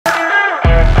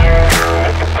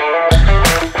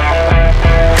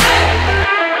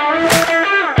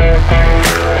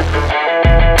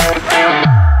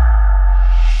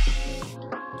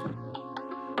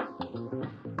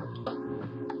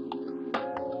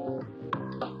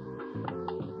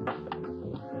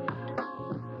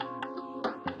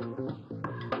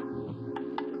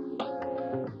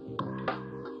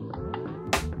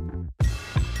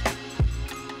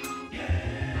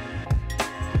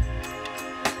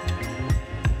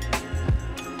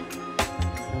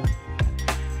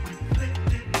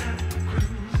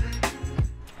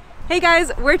Hey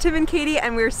guys, we're Tim and Katie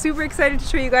and we're super excited to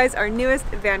show you guys our newest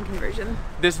van conversion.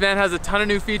 This van has a ton of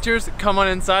new features. Come on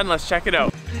inside and let's check it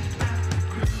out.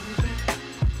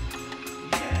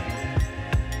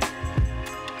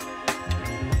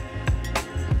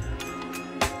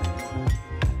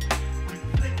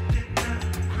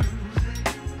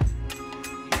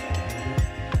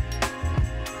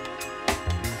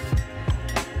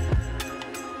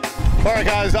 Alright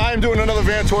guys, I'm doing another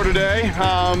van tour today.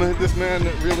 This man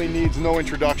really needs no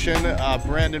introduction.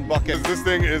 Brandon Bucket. This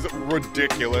thing is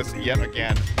ridiculous yet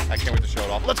again. I can't wait to show it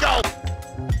off. Let's go!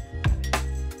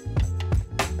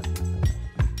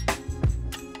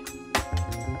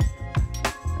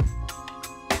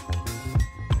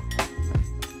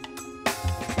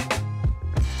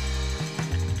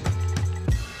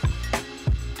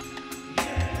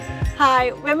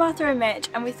 Hi, we're Martha and Mitch,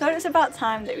 and we thought it was about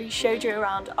time that we showed you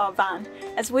around our van,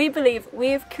 as we believe we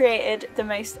have created the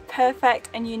most perfect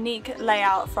and unique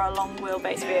layout for a long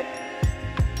wheelbase vehicle.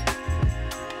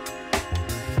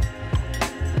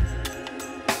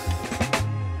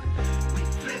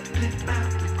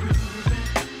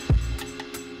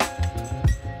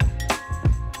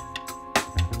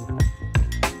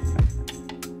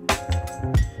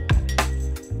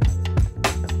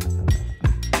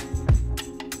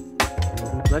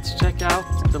 Let's check out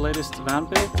the latest van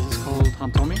build. This is called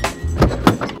Hantomi.